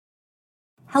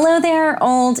Hello there,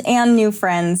 old and new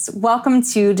friends. Welcome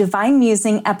to Divine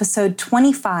Musing, episode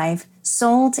 25,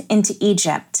 Sold into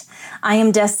Egypt. I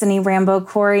am Destiny Rambo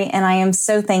Corey, and I am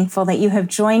so thankful that you have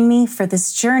joined me for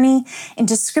this journey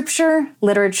into scripture,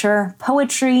 literature,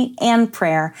 poetry, and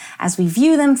prayer as we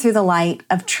view them through the light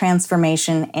of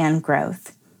transformation and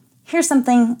growth. Here's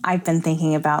something I've been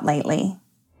thinking about lately.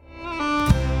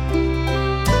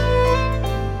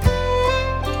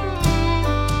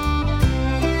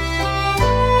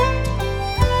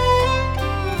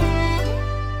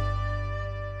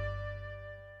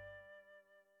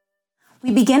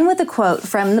 We begin with a quote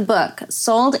from the book,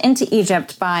 Sold into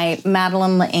Egypt by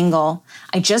Madeleine L'Engle.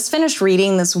 I just finished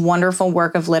reading this wonderful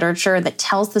work of literature that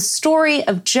tells the story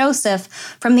of Joseph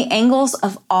from the angles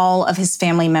of all of his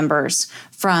family members,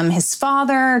 from his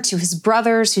father to his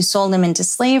brothers who sold him into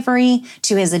slavery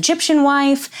to his Egyptian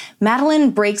wife.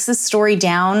 Madeleine breaks this story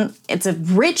down. It's a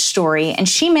rich story, and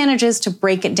she manages to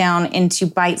break it down into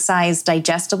bite-sized,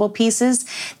 digestible pieces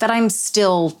that I'm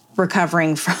still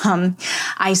recovering from.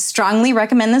 I strongly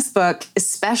recommend this book,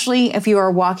 especially if you are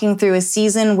walking through a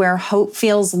season where hope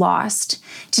feels lost.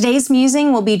 Today's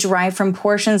musing will be derived from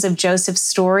portions of Joseph's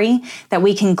story that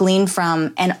we can glean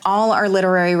from, and all our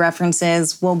literary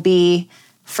references will be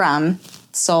from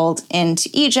Sold into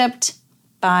Egypt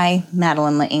by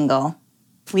Madeleine L'Engle.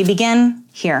 We begin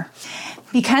here.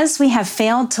 Because we have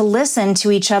failed to listen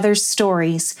to each other's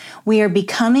stories, we are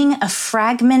becoming a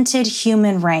fragmented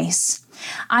human race.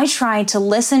 I try to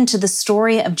listen to the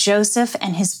story of Joseph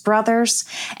and his brothers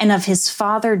and of his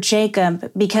father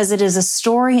Jacob because it is a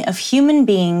story of human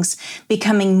beings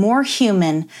becoming more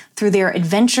human through their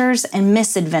adventures and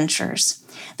misadventures.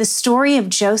 The story of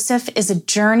Joseph is a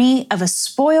journey of a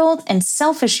spoiled and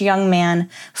selfish young man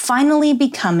finally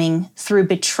becoming, through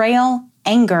betrayal,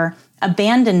 anger,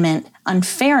 abandonment,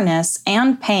 unfairness,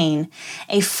 and pain,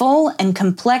 a full and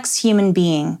complex human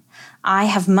being. I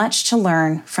have much to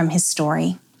learn from his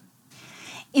story.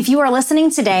 If you are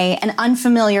listening today and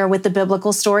unfamiliar with the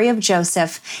biblical story of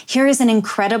Joseph, here is an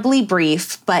incredibly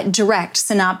brief but direct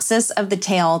synopsis of the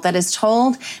tale that is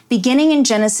told beginning in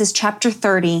Genesis chapter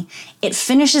 30. It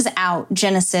finishes out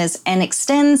Genesis and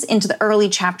extends into the early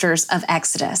chapters of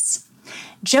Exodus.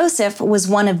 Joseph was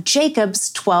one of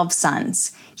Jacob's 12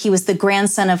 sons. He was the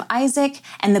grandson of Isaac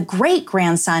and the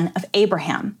great-grandson of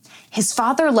Abraham. His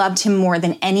father loved him more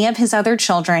than any of his other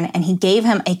children, and he gave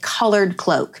him a colored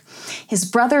cloak. His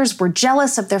brothers were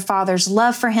jealous of their father's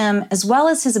love for him, as well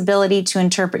as his ability to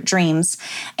interpret dreams,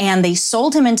 and they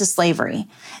sold him into slavery,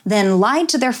 then lied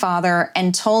to their father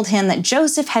and told him that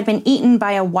Joseph had been eaten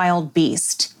by a wild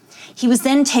beast. He was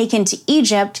then taken to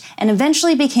Egypt and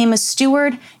eventually became a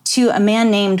steward to a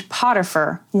man named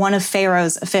Potiphar, one of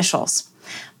Pharaoh's officials.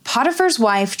 Potiphar's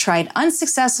wife tried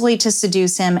unsuccessfully to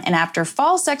seduce him, and after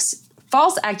false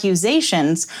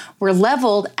accusations were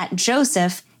leveled at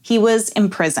Joseph, he was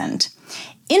imprisoned.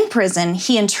 In prison,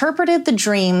 he interpreted the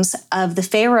dreams of the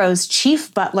Pharaoh's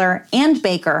chief butler and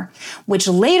baker, which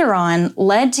later on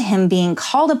led to him being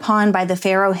called upon by the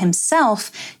Pharaoh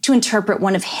himself to interpret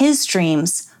one of his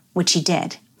dreams, which he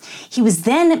did. He was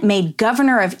then made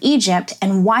governor of Egypt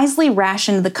and wisely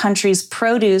rationed the country's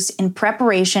produce in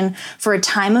preparation for a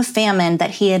time of famine that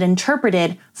he had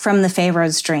interpreted from the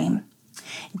Pharaoh's dream.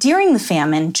 During the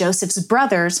famine, Joseph's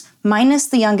brothers, minus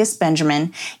the youngest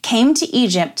Benjamin, came to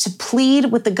Egypt to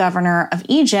plead with the governor of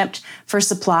Egypt for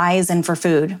supplies and for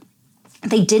food.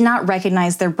 They did not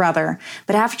recognize their brother,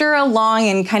 but after a long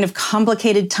and kind of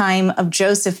complicated time of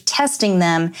Joseph testing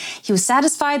them, he was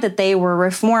satisfied that they were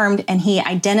reformed, and he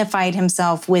identified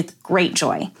himself with great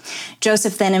joy.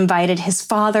 Joseph then invited his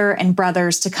father and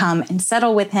brothers to come and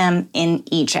settle with him in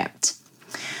Egypt.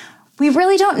 We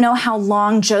really don't know how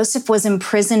long Joseph was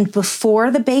imprisoned before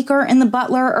the baker and the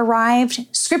butler arrived.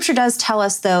 Scripture does tell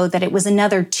us, though, that it was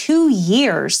another 2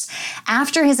 years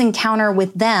after his encounter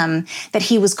with them that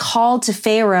he was called to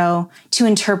Pharaoh to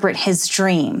interpret his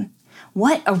dream.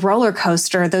 What a roller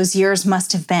coaster those years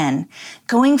must have been,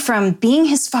 going from being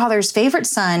his father's favorite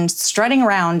son, strutting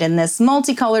around in this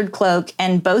multicolored cloak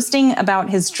and boasting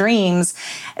about his dreams,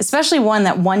 especially one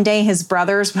that one day his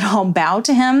brothers would all bow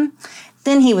to him.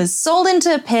 Then he was thrown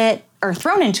into a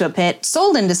pit,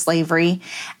 sold into slavery,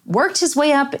 worked his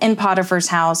way up in Potiphar's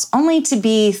house, only to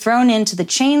be thrown into the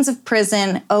chains of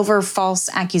prison over false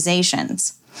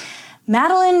accusations.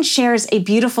 Madeleine shares a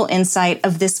beautiful insight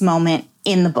of this moment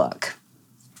in the book.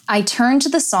 I turn to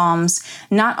the Psalms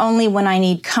not only when I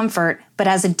need comfort, but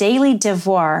as a daily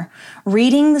devoir,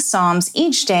 reading the Psalms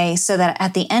each day so that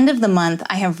at the end of the month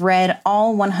I have read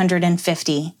all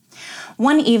 150.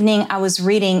 One evening, I was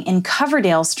reading in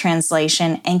Coverdale's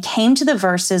translation and came to the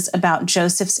verses about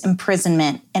Joseph's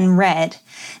imprisonment and read,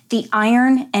 "The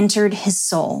iron entered his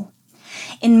soul."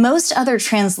 In most other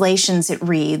translations, it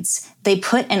reads, "They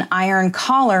put an iron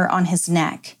collar on his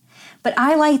neck." But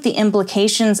I like the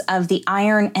implications of "the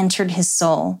iron entered his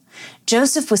soul."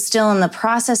 Joseph was still in the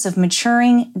process of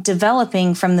maturing,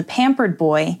 developing from the pampered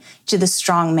boy to the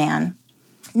strong man.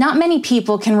 Not many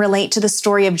people can relate to the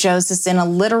story of Joseph in a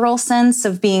literal sense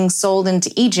of being sold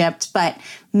into Egypt, but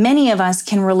many of us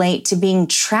can relate to being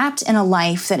trapped in a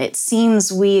life that it seems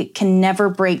we can never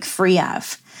break free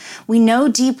of. We know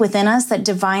deep within us that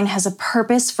Divine has a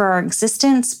purpose for our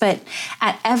existence, but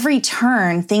at every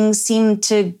turn, things seem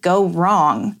to go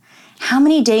wrong. How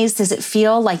many days does it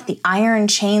feel like the iron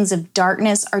chains of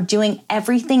darkness are doing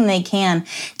everything they can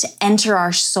to enter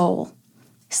our soul?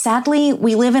 Sadly,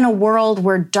 we live in a world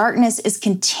where darkness is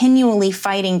continually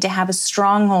fighting to have a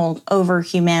stronghold over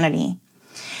humanity.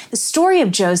 The story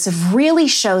of Joseph really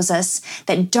shows us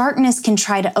that darkness can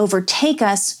try to overtake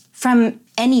us from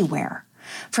anywhere,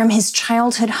 from his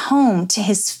childhood home to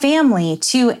his family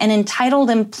to an entitled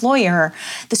employer.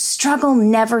 The struggle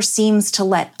never seems to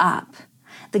let up.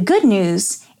 The good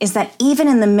news is that even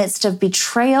in the midst of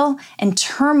betrayal and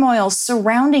turmoil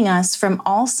surrounding us from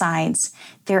all sides,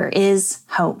 there is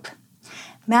hope.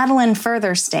 Madeleine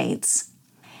further states,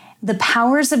 "The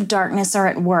powers of darkness are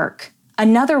at work.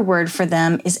 Another word for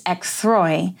them is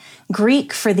ecthroi,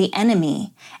 Greek for the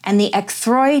enemy, and the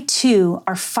ecthroi too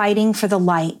are fighting for the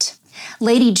light."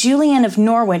 Lady Julian of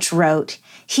Norwich wrote,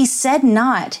 "He said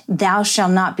not, 'Thou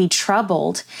shalt not be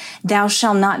troubled, thou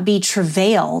shalt not be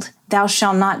travailed, thou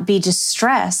shalt not be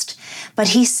distressed,' but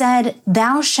he said,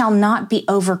 'Thou shalt not be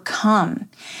overcome.'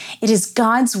 It is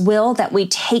God's will that we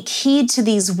take heed to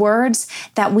these words,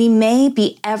 that we may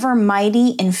be ever mighty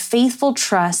in faithful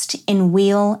trust in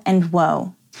weal and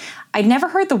woe." I'd never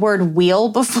heard the word weal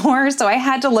before, so I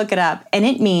had to look it up, and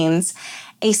it means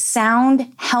a sound,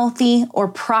 healthy, or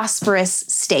prosperous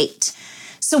state.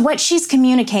 So what she's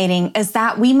communicating is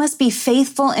that we must be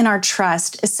faithful in our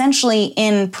trust, essentially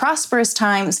in prosperous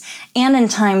times and in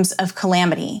times of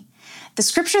calamity. The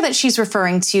scripture that she's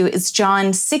referring to is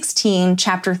John 16,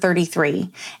 chapter 33,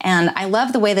 and I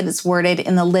love the way that it's worded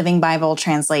in the Living Bible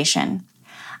translation.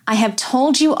 "I have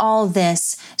told you all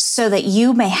this so that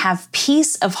you may have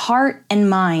peace of heart and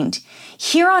mind.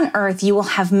 Here on earth you will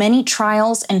have many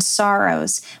trials and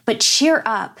sorrows, but cheer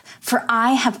up, for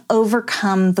I have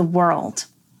overcome the world."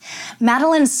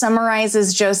 Madeleine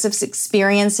summarizes Joseph's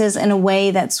experiences in a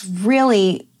way that's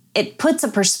really, it puts a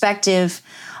perspective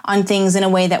on things in a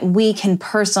way that we can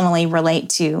personally relate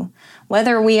to,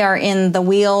 whether we are in the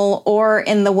weal or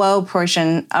in the woe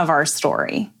portion of our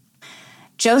story.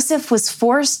 Joseph was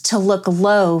forced to look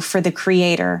low for the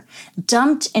Creator,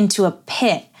 dumped into a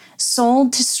pit,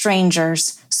 sold to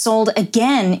strangers, sold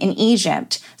again in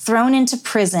Egypt, thrown into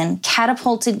prison,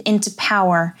 catapulted into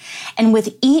power, and with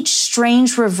each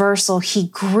strange reversal, he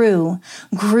grew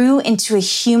into a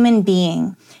human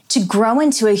being. To grow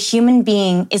into a human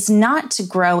being is not to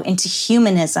grow into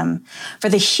humanism, for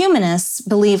the humanists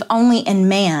believe only in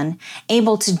man,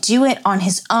 able to do it on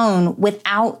his own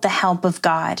without the help of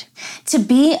God. To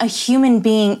be a human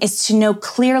being is to know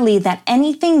clearly that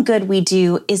anything good we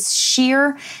do is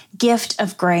sheer gift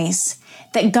of grace,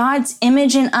 that God's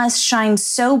image in us shines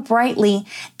so brightly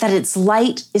that its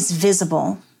light is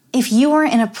visible. If you are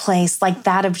in a place like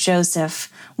that of Joseph,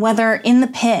 whether in the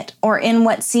pit or in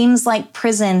what seems like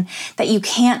prison that you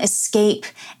can't escape,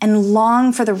 and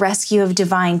long for the rescue of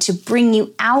Divine to bring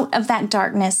you out of that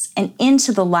darkness and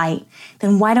into the light,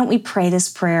 then why don't we pray this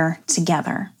prayer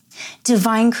together?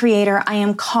 Divine Creator, I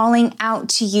am calling out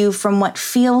to you from what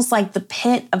feels like the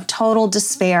pit of total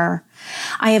despair.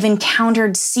 I have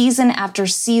encountered season after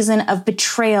season of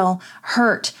betrayal,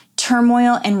 hurt,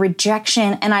 turmoil, and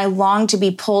rejection, and I long to be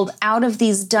pulled out of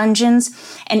these dungeons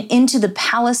and into the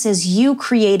palaces you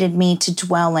created me to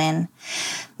dwell in.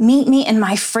 Meet me in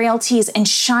my frailties and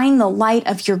shine the light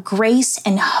of your grace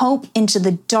and hope into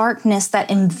the darkness that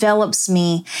envelops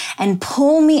me and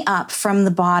pull me up from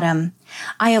the bottom.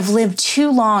 I have lived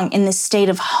too long in this state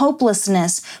of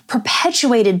hopelessness,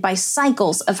 perpetuated by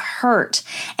cycles of hurt,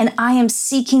 and I am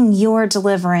seeking your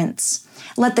deliverance.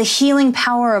 Let the healing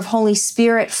power of Holy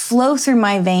Spirit flow through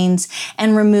my veins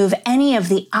and remove any of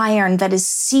the iron that is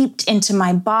seeped into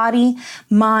my body,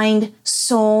 mind,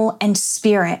 soul, and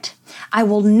spirit. I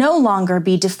will no longer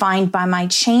be defined by my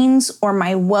chains or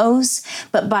my woes,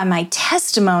 but by my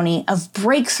testimony of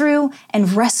breakthrough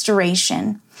and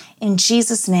restoration. In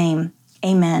Jesus' name,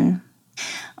 amen.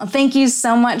 Well, thank you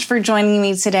so much for joining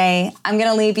me today. I'm going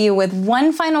to leave you with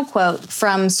one final quote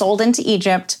from Sold into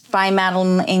Egypt by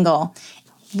Madeleine L'Engle.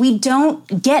 We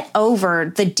don't get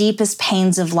over the deepest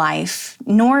pains of life,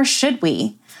 nor should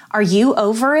we. Are you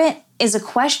over it? Is a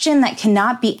question that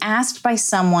cannot be asked by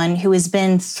someone who has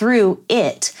been through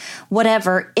it,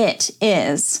 whatever it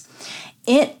is.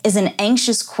 It is an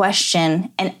anxious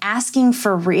question and asking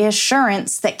for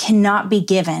reassurance that cannot be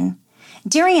given.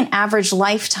 During an average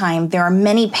lifetime, there are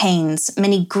many pains,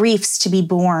 many griefs to be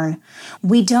borne.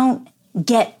 We don't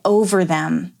get over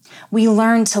them. We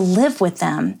learn to live with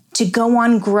them, to go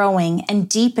on growing and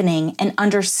deepening and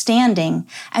understanding,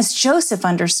 as Joseph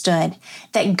understood,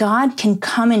 that God can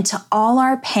come into all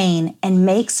our pain and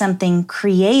make something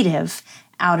creative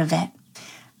out of it.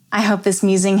 I hope this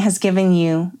musing has given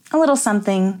you a little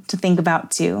something to think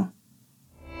about too.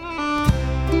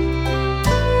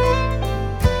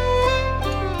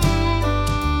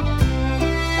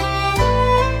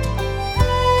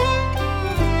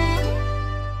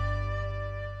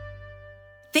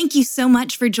 Thank you so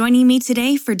much for joining me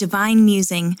today for Divine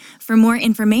Musing. For more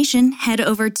information, head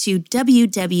over to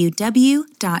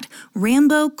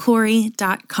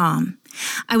www.rambocorey.com.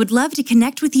 I would love to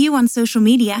connect with you on social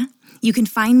media. You can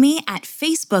find me at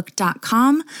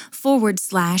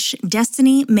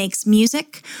facebook.com/Destiny Makes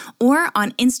Music or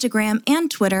on Instagram and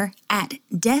Twitter at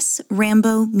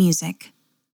DesRamboMusic.